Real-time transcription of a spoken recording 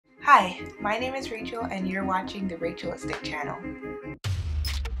Hi, my name is Rachel and you're watching the Rachelistic channel.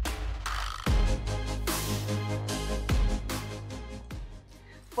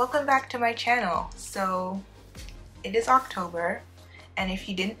 Welcome back to my channel. So it is October, and if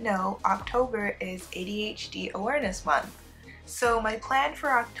you didn't know, October is ADHD Awareness Month. So my plan for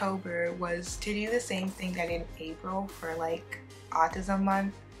October was to do the same thing that I did in April for like Autism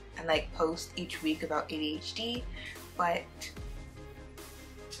Month and like post each week about ADHD, but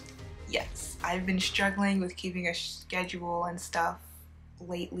yes, I've been struggling with keeping a schedule and stuff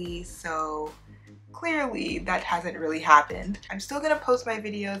lately, so clearly that hasn't really happened. I'm still gonna post my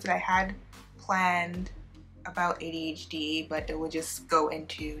videos that I had planned about ADHD, but it will just go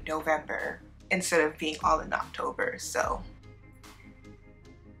into November instead of being all in October, so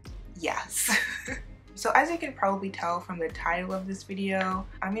yes. So as you can probably tell from the title of this video,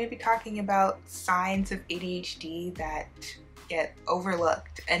 I'm going to be talking about signs of ADHD that get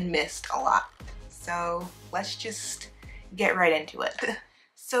overlooked and missed a lot. So let's just get right into it.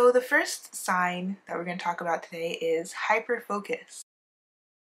 So the first sign that we're going to talk about today is hyperfocus.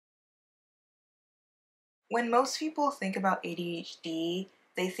 When most people think about ADHD,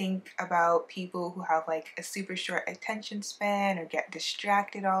 they think about people who have like a super short attention span or get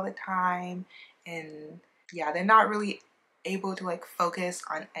distracted all the time, and yeah, they're not really able to like focus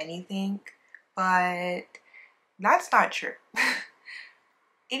on anything, but that's not true.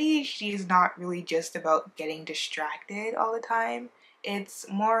 ADHD is not really just about getting distracted all the time. It's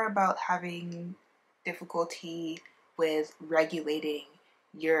more about having difficulty with regulating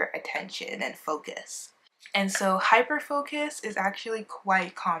your attention and focus. And so hyperfocus is actually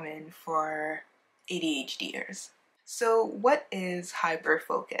quite common for ADHDers. So what is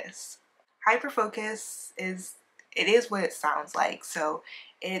hyperfocus? Hyperfocus is what it sounds like. So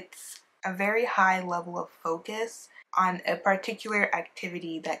it's a very high level of focus on a particular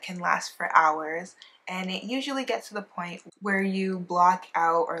activity that can last for hours, and it usually gets to the point where you block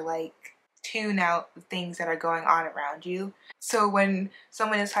out or like tune out the things that are going on around you. So when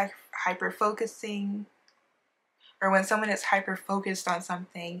someone is hyper-focusing, or when someone is hyper-focused on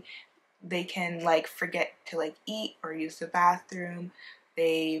something, they can like forget to like eat or use the bathroom.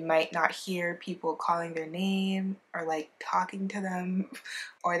 They might not hear people calling their name or like talking to them,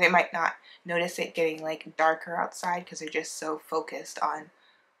 or they might not notice it getting like darker outside because they're just so focused on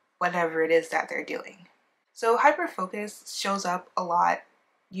whatever it is that they're doing. So hyperfocus shows up a lot,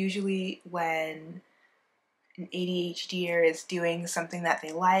 usually when an ADHDer is doing something that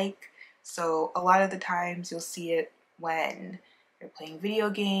they like. So a lot of the times you'll see it when they're playing video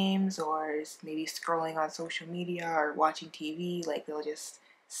games or maybe scrolling on social media or watching TV. Like they'll just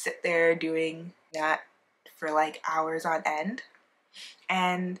sit there doing that for like hours on end.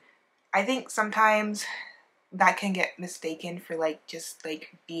 And I think sometimes that can get mistaken for like just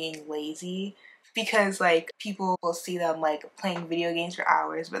like being lazy, because like people will see them like playing video games for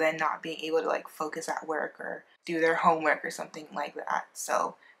hours but then not being able to like focus at work or do their homework or something like that.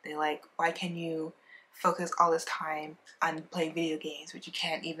 So they like, why can you focus all this time on playing video games but you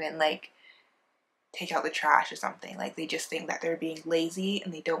can't even like take out the trash or something? Like they just think that they're being lazy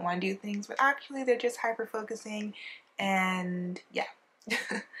and they don't want to do things, but actually they're just hyper focusing. And yeah.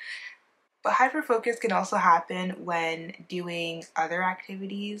 But hyperfocus can also happen when doing other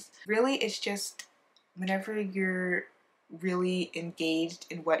activities. Really, it's just whenever you're really engaged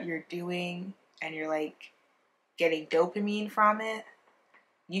in what you're doing and you're like getting dopamine from it,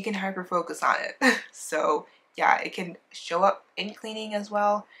 you can hyperfocus on it. So yeah, it can show up in cleaning as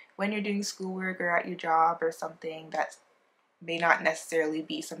well, when you're doing schoolwork or at your job or something that may not necessarily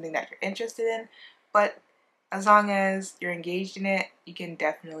be something that you're interested in, but as long as you're engaged in it, you can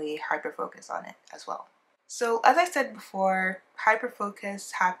definitely hyperfocus on it as well. So as I said before,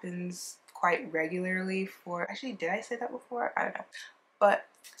 hyperfocus happens quite regularly for, actually did I say that before? I don't know. But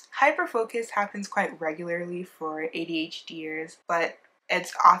hyperfocus happens quite regularly for ADHDers, but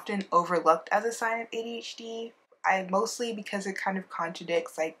it's often overlooked as a sign of ADHD. Mostly because it kind of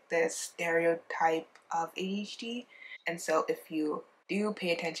contradicts like the stereotype of ADHD. And so if you do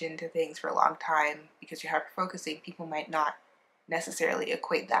pay attention to things for a long time because you're hyper-focusing, people might not necessarily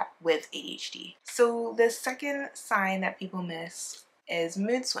equate that with ADHD. So the second sign that people miss is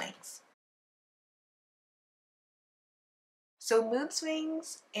mood swings. So mood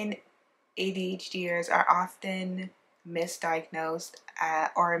swings in ADHDers are often misdiagnosed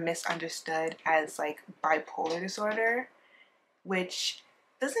or misunderstood as like bipolar disorder, which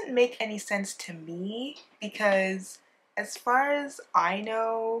doesn't make any sense to me, because as far as I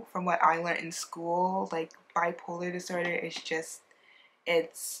know from what I learned in school, like bipolar disorder is just,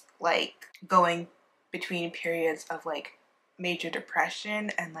 it's like going between periods of like major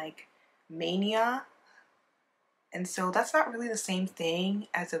depression and like mania. And so that's not really the same thing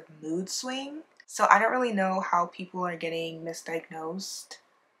as a mood swing. So I don't really know how people are getting misdiagnosed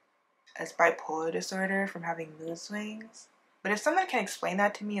as bipolar disorder from having mood swings. But if someone can explain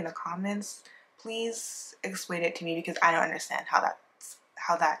that to me in the comments, please explain it to me because I don't understand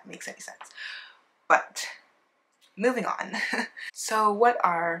how that makes any sense. But moving on. So what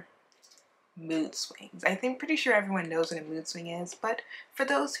are mood swings? I think pretty sure everyone knows what a mood swing is, but for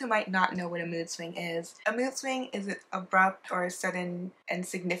those who might not know what a mood swing is, a mood swing is an abrupt or sudden and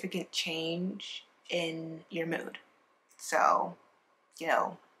significant change in your mood. So, you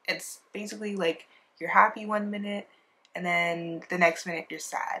know, it's basically like you're happy one minute and then the next minute you're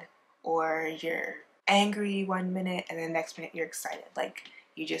sad, or you're angry one minute and then the next minute you're excited. Like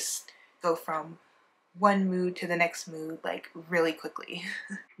you just go from one mood to the next mood like really quickly.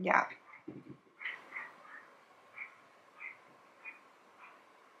 Yeah.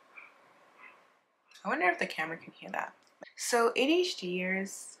 I wonder if the camera can hear that. So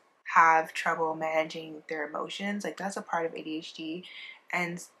ADHDers have trouble managing their emotions. Like that's a part of ADHD.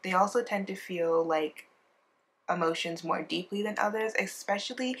 And they also tend to feel like emotions more deeply than others,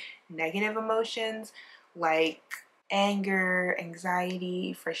 especially negative emotions like anger,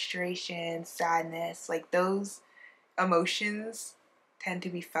 anxiety, frustration, sadness. Like those emotions tend to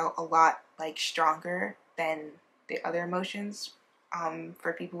be felt a lot like stronger than the other emotions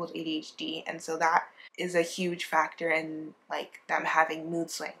for people with ADHD, and so that is a huge factor in like them having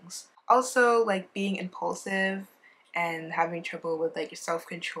mood swings. Also, like being impulsive and having trouble with like your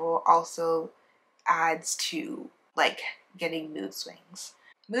self-control also adds to like getting mood swings.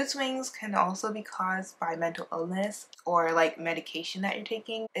 Mood swings can also be caused by mental illness or like medication that you're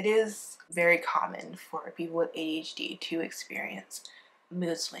taking. It is very common for people with ADHD to experience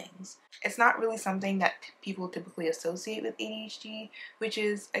mood swings. It's not really something that people typically associate with ADHD, which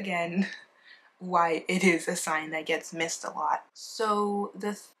is again why it is a sign that gets missed a lot. So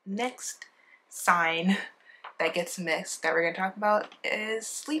the next sign that gets missed that we're going to talk about is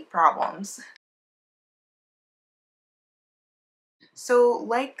sleep problems. So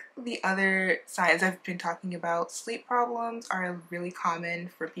like the other signs I've been talking about, sleep problems are really common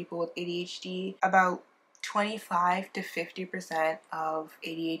for people with ADHD. About 25 to 50% of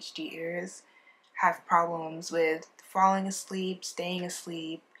ADHDers have problems with falling asleep, staying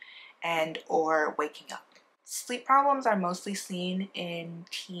asleep, and or waking up. Sleep problems are mostly seen in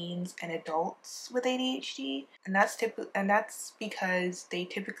teens and adults with ADHD, and that's because they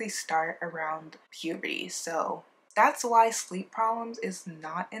typically start around puberty. So that's why sleep problems is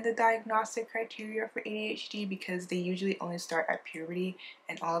not in the diagnostic criteria for ADHD, because they usually only start at puberty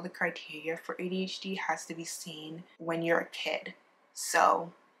and all of the criteria for ADHD has to be seen when you're a kid.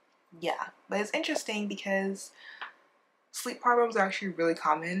 So yeah, but it's interesting because sleep problems are actually really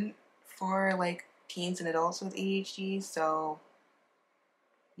common for like teens and adults with ADHD. So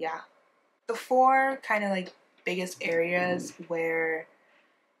yeah, the four kind of like biggest areas where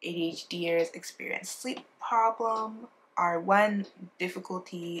ADHDers experience sleep problem are: one,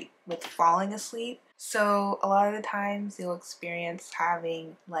 difficulty with falling asleep. So a lot of the times you'll experience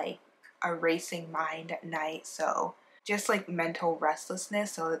having like a racing mind at night. So just like mental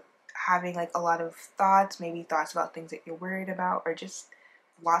restlessness. So having like a lot of thoughts, maybe thoughts about things that you're worried about, or just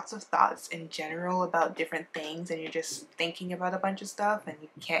lots of thoughts in general about different things, and you're just thinking about a bunch of stuff and you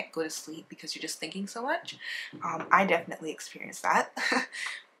can't go to sleep because you're just thinking so much. I definitely experienced that.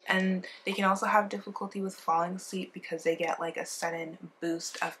 And they can also have difficulty with falling asleep because they get like a sudden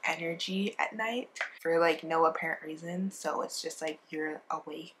boost of energy at night for like no apparent reason. So it's just like you're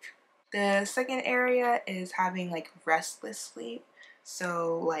awake. The second area is having like restless sleep.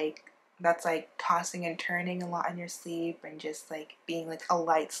 So like that's like tossing and turning a lot in your sleep and just like being like a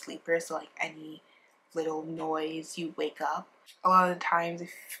light sleeper. So like any little noise you wake up. A lot of the times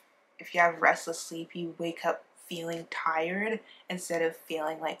if you have restless sleep, you wake up feeling tired instead of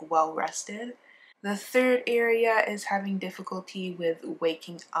feeling like well rested. The third area is having difficulty with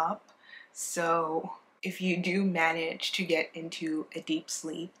waking up. So if you do manage to get into a deep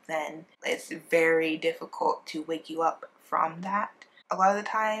sleep, then it's very difficult to wake you up from that. A lot of the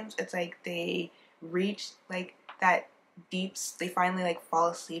times it's like they reach like that they finally like fall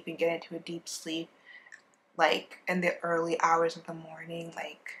asleep and get into a deep sleep like in the early hours of the morning,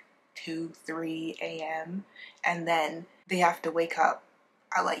 like 2, 3 a.m. And then they have to wake up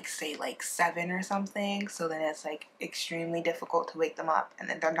at like say like 7 or something. So then it's like extremely difficult to wake them up, and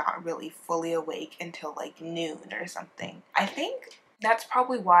then they're not really fully awake until like noon or something. I think that's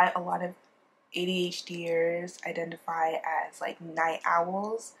probably why a lot of ADHDers identify as like night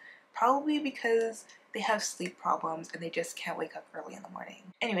owls, probably because they have sleep problems and they just can't wake up early in the morning.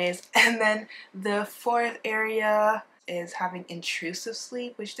 Anyways, and then the fourth area is having intrusive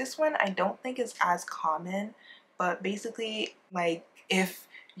sleep, which this one I don't think is as common, but basically like if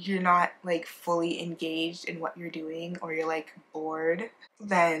you're not like fully engaged in what you're doing or you're like bored,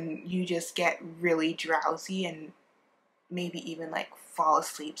 then you just get really drowsy and maybe even like fall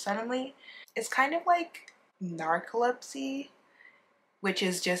asleep suddenly. It's kind of like narcolepsy, which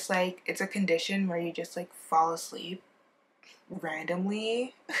is just like, it's a condition where you just like fall asleep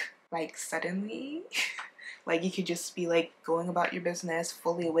randomly, like suddenly. Like you could just be like going about your business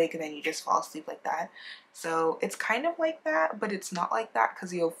fully awake and then you just fall asleep like that. So it's kind of like that, but it's not like that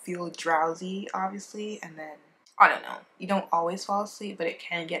because you'll feel drowsy obviously, and then I don't know, you don't always fall asleep, but it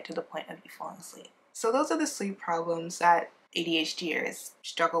can get to the point of you falling asleep. So those are the sleep problems that ADHDers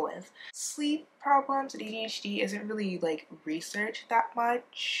struggle with. Sleep problems and ADHD isn't really like researched that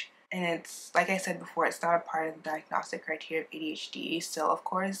much. And it's, like I said before, it's not a part of the diagnostic criteria of ADHD. So of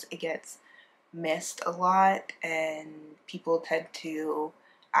course it gets missed a lot and people tend to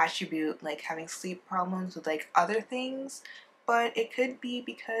attribute like having sleep problems with like other things. But it could be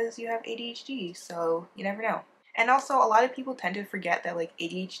because you have ADHD, so you never know. And also a lot of people tend to forget that like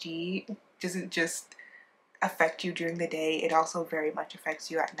ADHD doesn't just affect you during the day, it also very much affects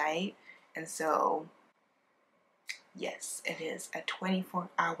you at night. And so yes, it is a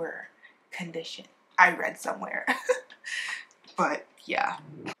 24-hour condition, I read somewhere. But yeah.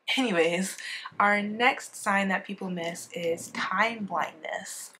 Anyways, our next sign that people miss is time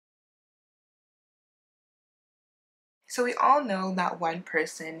blindness. So we all know that one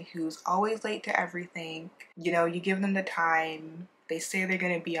person who's always late to everything. You know, you give them the time, they say they're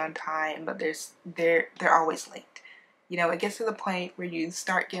gonna be on time, but they're always late. You know, it gets to the point where you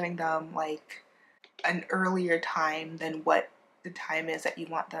start giving them like an earlier time than what the time is that you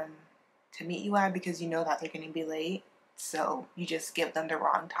want them to meet you at, because you know that they're gonna be late. So you just give them the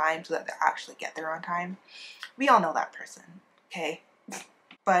wrong time so that they actually get there on time. We all know that person, okay?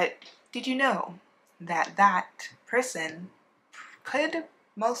 But did you know that that person could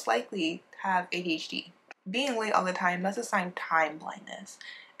most likely have ADHD? Being late all the time, that's a sign of time blindness.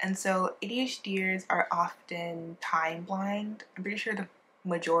 And so ADHDers are often time blind. I'm pretty sure the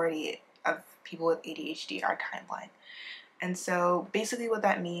majority of people with ADHD are time blind. And so basically what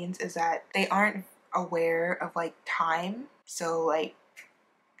that means is that they aren't aware of like time. So like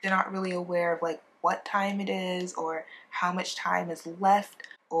they're not really aware of like what time it is or how much time is left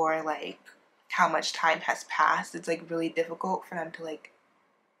or like how much time has passed. It's like really difficult for them to like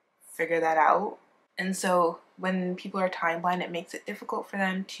figure that out. And so when people are time blind, it makes it difficult for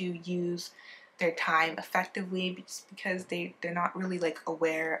them to use their time effectively just because they're not really like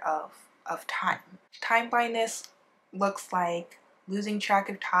aware of time. Time blindness looks like losing track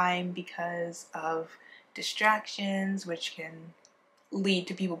of time because of distractions, which can lead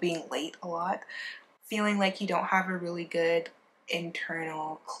to people being late a lot. Feeling like you don't have a really good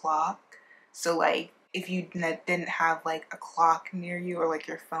internal clock. So like if you didn't have like a clock near you or like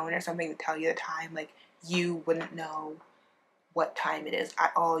your phone or something to tell you the time, like you wouldn't know what time it is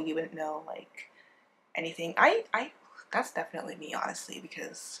at all. You wouldn't know like anything. I that's definitely me, honestly,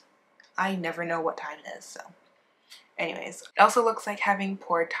 because I never know what time it is. So anyways, it also looks like having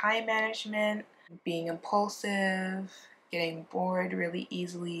poor time management, being impulsive, getting bored really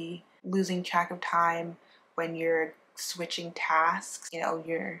easily, losing track of time when you're switching tasks. You know,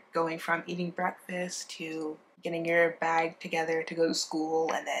 you're going from eating breakfast to getting your bag together to go to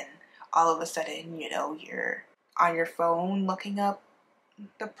school, and then all of a sudden, you know, you're on your phone looking up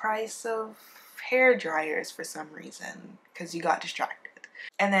the price of hair dryers for some reason because you got distracted.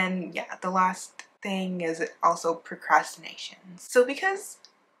 And then, yeah, the last thing is also procrastination. So because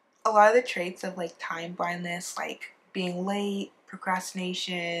a lot of the traits of like time blindness, like being late,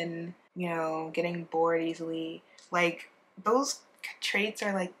 procrastination, you know, getting bored easily, like those traits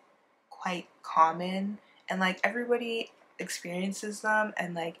are like quite common and like everybody experiences them,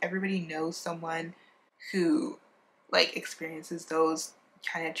 and like everybody knows someone who like experiences those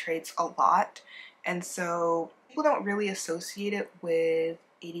kind of traits a lot. And so people don't really associate it with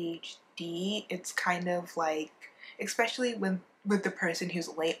ADHD. It's kind of like, especially when with the person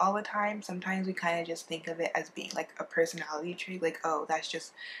who's late all the time, sometimes we kind of just think of it as being like a personality trait, like, oh, that's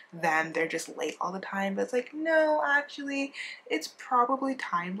just them, they're just late all the time. But it's like, no, actually it's probably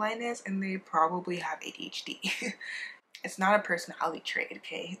time blindness and they probably have ADHD. It's not a personality trait,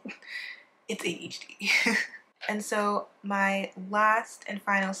 okay? It's ADHD. And so my last and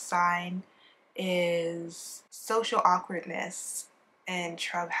final sign is social awkwardness and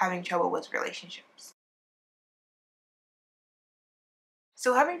having trouble with relationships.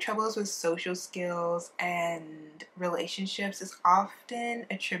 So having troubles with social skills and relationships is often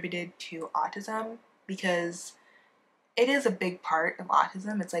attributed to autism because it is a big part of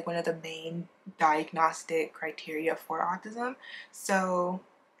autism. It's like one of the main diagnostic criteria for autism. So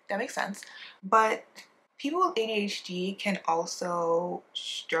that makes sense. But people with ADHD can also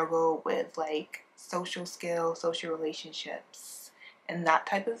struggle with like social skills, social relationships, and that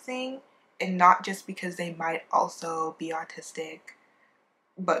type of thing. And not just because they might also be autistic,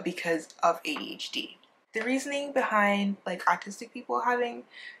 but because of ADHD. The reasoning behind like autistic people having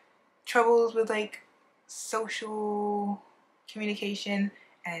troubles with like social communication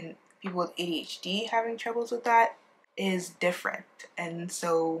and people with ADHD having troubles with that is different. And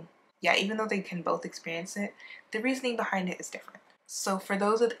so, yeah, even though they can both experience it, the reasoning behind it is different. So for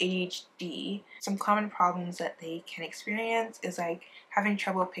those with ADHD, some common problems that they can experience is like having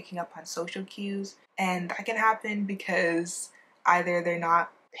trouble picking up on social cues. And that can happen because either they're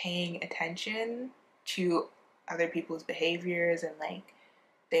not paying attention to other people's behaviors and like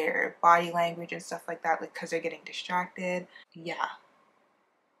their body language and stuff like that because they're getting distracted. Yeah.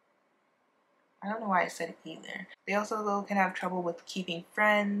 I don't know why I said it either. They also though can have trouble with keeping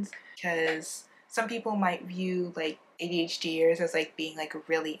friends because some people might view like ADHDers as like being like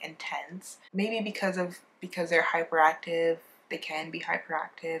really intense. Maybe because they're hyperactive, they can be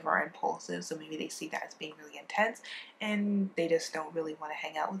hyperactive or impulsive, so maybe they see that as being really intense and they just don't really want to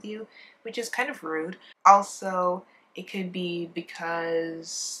hang out with you, which is kind of rude. Also, it could be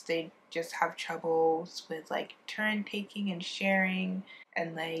because they just have troubles with like turn taking and sharing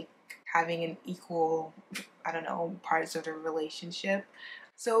and like having an equal, I don't know, parts of the relationship.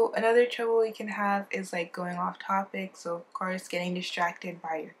 So another trouble you can have is like going off topic. So of course getting distracted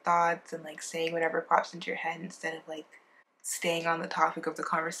by your thoughts and like saying whatever pops into your head instead of like staying on the topic of the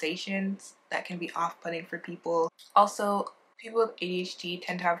conversations. That can be off-putting for people. Also, people with ADHD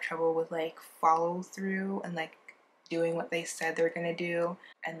tend to have trouble with like follow through and like doing what they said they're gonna do,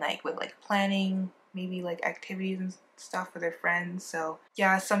 and like with like planning maybe like activities and stuff with their friends. So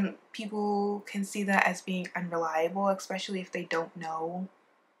yeah, some people can see that as being unreliable, especially if they don't know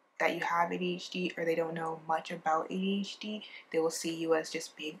that you have ADHD or they don't know much about ADHD. They will see you as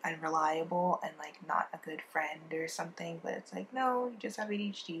just being unreliable and like not a good friend or something, but it's like, no, you just have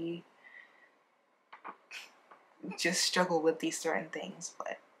ADHD. Just struggle with these certain things.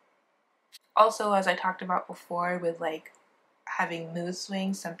 But also, as I talked about before, with like having mood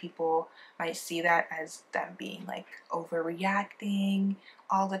swings, some people might see that as them being like overreacting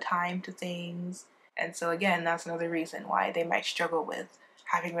all the time to things. And so again, that's another reason why they might struggle with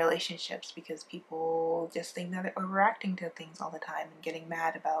having relationships, because people just think that they're overreacting to things all the time and getting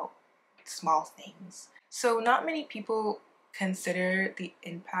mad about small things. So not many people consider the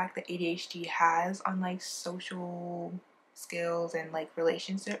impact that ADHD has on like social skills and like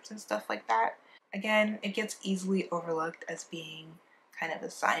relationships and stuff like that. Again, it gets easily overlooked as being kind of a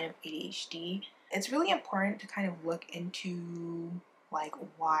sign of ADHD. It's really important to kind of look into like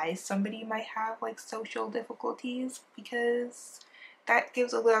why somebody might have like social difficulties, because that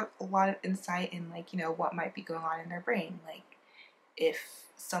gives a lot of insight in like, you know, what might be going on in their brain. Like if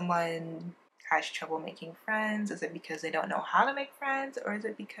someone has trouble making friends, is it because they don't know how to make friends, or is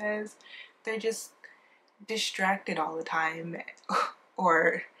it because they're just distracted all the time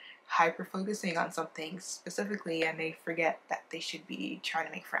or hyper-focusing on something specifically and they forget that they should be trying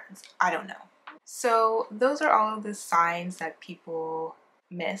to make friends? I don't know. So those are all of the signs that people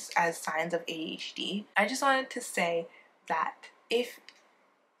miss as signs of ADHD. I just wanted to say that if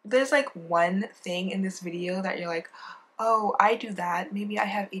there's like one thing in this video that you're like, oh, I do that, maybe I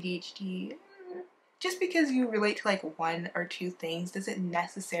have ADHD, just because you relate to like one or two things doesn't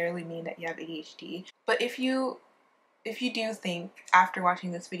necessarily mean that you have ADHD. But if you do think after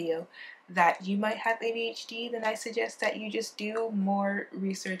watching this video that you might have ADHD, then I suggest that you just do more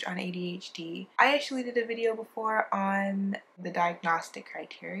research on ADHD. I actually did a video before on the diagnostic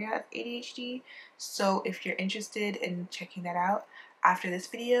criteria of ADHD, so if you're interested in checking that out after this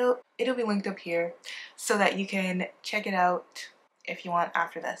video, it'll be linked up here so that you can check it out if you want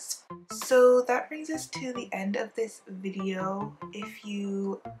after this. So that brings us to the end of this video. If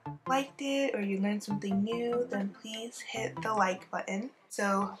you liked it or you learned something new, then please hit the like button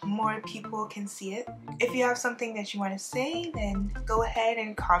so more people can see it. If you have something that you want to say, then go ahead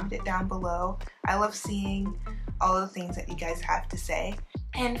and comment it down below. I love seeing all the things that you guys have to say.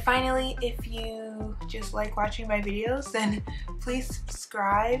 And finally, if you just like watching my videos, then please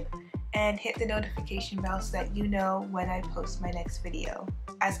subscribe and hit the notification bell so that you know when I post my next video.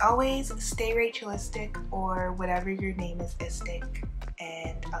 As always, stay Rachelistic, or whatever your name is istic,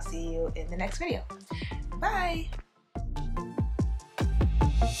 and I'll see you in the next video. Bye!